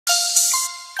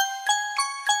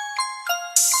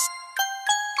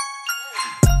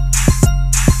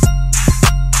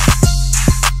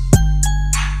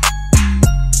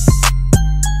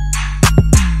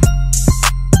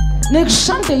Next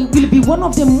Sunday will be one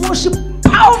of the most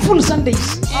powerful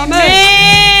Sundays.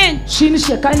 Amen. Since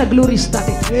Shekinah glory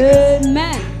started.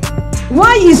 Amen.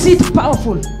 Why is it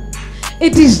powerful?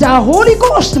 It is the Holy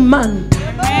Ghost month.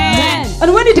 Amen.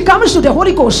 And when it comes to the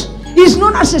Holy Ghost, he is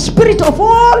known as the Spirit of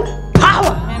all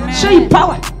power. Amen. Say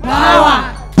power.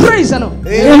 Power. Praise the Lord.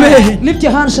 Amen. Lift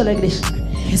your hands like this.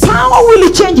 Power will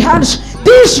change hands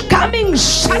this coming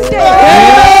Sunday.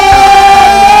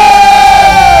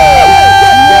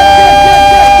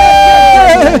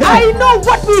 I know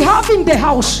what we have in the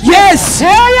house. Yes. Here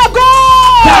you go.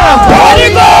 The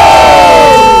Holy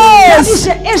That Ghost. is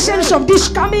the essence of this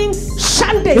coming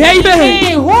Sunday. Amen.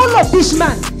 The whole of this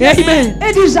man. Amen.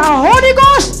 It is a Holy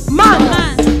Ghost man.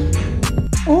 Amen.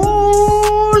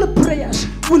 All prayers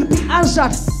will be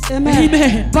answered.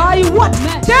 Amen. By what?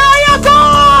 Amen. There you go.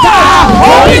 The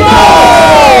Holy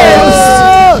Ghost.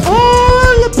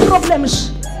 All problems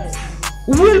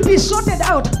will be sorted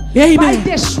out Amen. by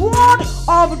the sword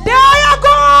of there you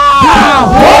go. The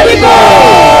Holy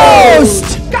Ghost.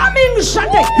 Coming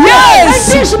Sunday.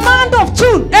 Yes. And this month of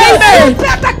June. Amen. You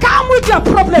better come with your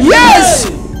problem. Yes.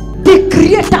 The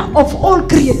creator of all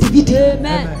creativity.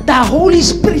 Amen. The Holy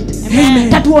Spirit. Amen.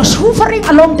 That was hovering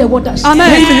along the waters.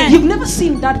 Amen. You've never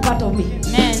seen that part of me.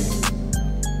 Amen.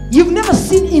 You've never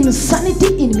seen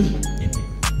insanity in me.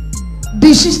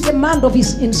 This is the man of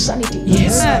his insanity.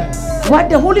 Yes. What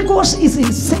the Holy Ghost is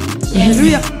insane.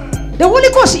 Hallelujah. The Holy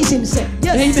Ghost is insane.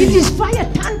 Yes. It is fire,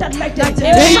 thunder, like the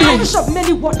Amen. sounds of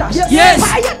many waters. Yes.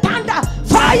 Fire, thunder,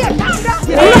 fire,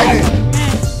 thunder. Amen.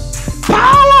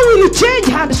 Power will change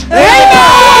hands. Amen.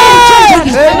 Power will change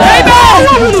hands. Amen.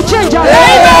 Power will change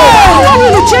hands.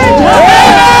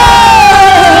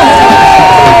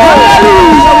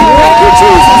 Hallelujah. Thank you,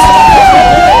 Jesus.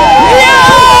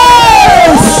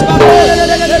 Yes.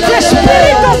 The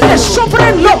spirit of the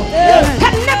sovereign Lord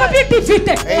can never be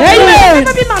defeated. Amen. Can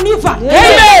never be maneuvered.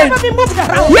 Amen. Can never be moved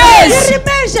around. Yes. He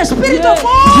remains the spirit of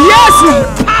all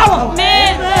Yes. power.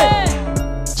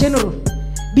 Amen. General,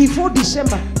 before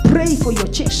December, pray for your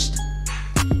chest.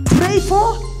 Pray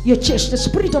for your chest. The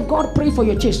Spirit of God, pray for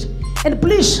your chest. And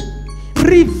please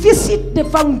revisit the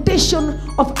foundation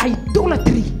of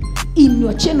idolatry in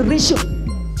your generation,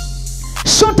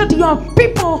 so that your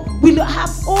people will have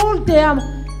all their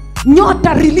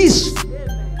nyota released.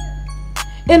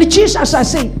 And Jesus, I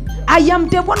say, I am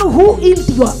the one who healed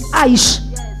your eyes.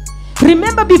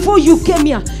 Remember, before you came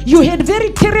here, you had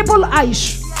very terrible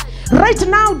eyes. Right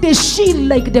now, they see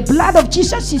like the blood of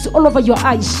Jesus is all over your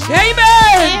eyes.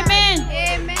 Amen.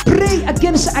 Amen. Pray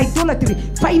against idolatry.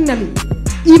 Finally,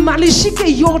 imalishike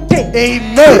yote.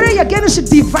 Amen. Pray against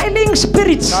defiling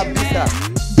spirits.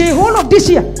 The whole of this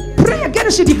year, pray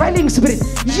against the defiling spirit.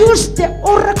 Use the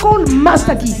oracle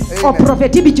master key of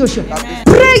Prophet T.B. Joshua.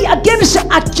 Pray against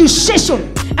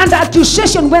accusation. And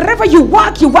accusation, wherever you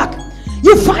walk, you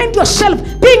find yourself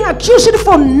being accused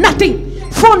for nothing.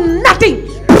 For nothing.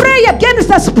 Pray against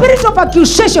the spirit of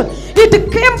accusation.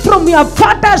 It came from your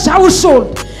father's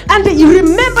household. And you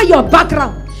remember your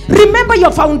background. Remember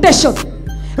your foundation.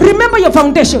 Remember your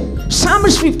foundation.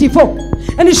 Psalms 54.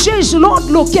 And it says, Lord,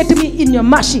 locate me in your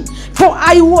mercy. For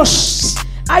I was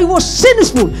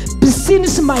sinful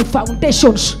since my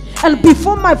foundations. And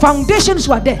before my foundations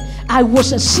were there, I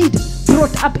was a seed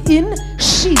brought up in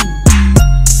sin.